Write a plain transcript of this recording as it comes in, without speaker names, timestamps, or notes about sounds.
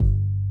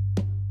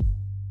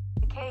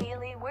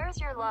Mikaeli, where's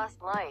your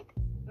lost light?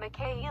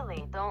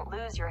 Mikaeli, don't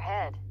lose your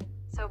head.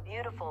 So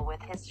beautiful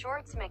with his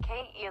shorts.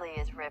 Mikaeli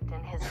is ripped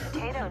in his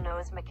potato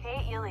nose.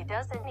 Mikaeli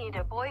doesn't need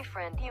a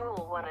boyfriend.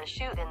 You'll wanna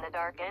shoot in the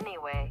dark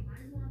anyway.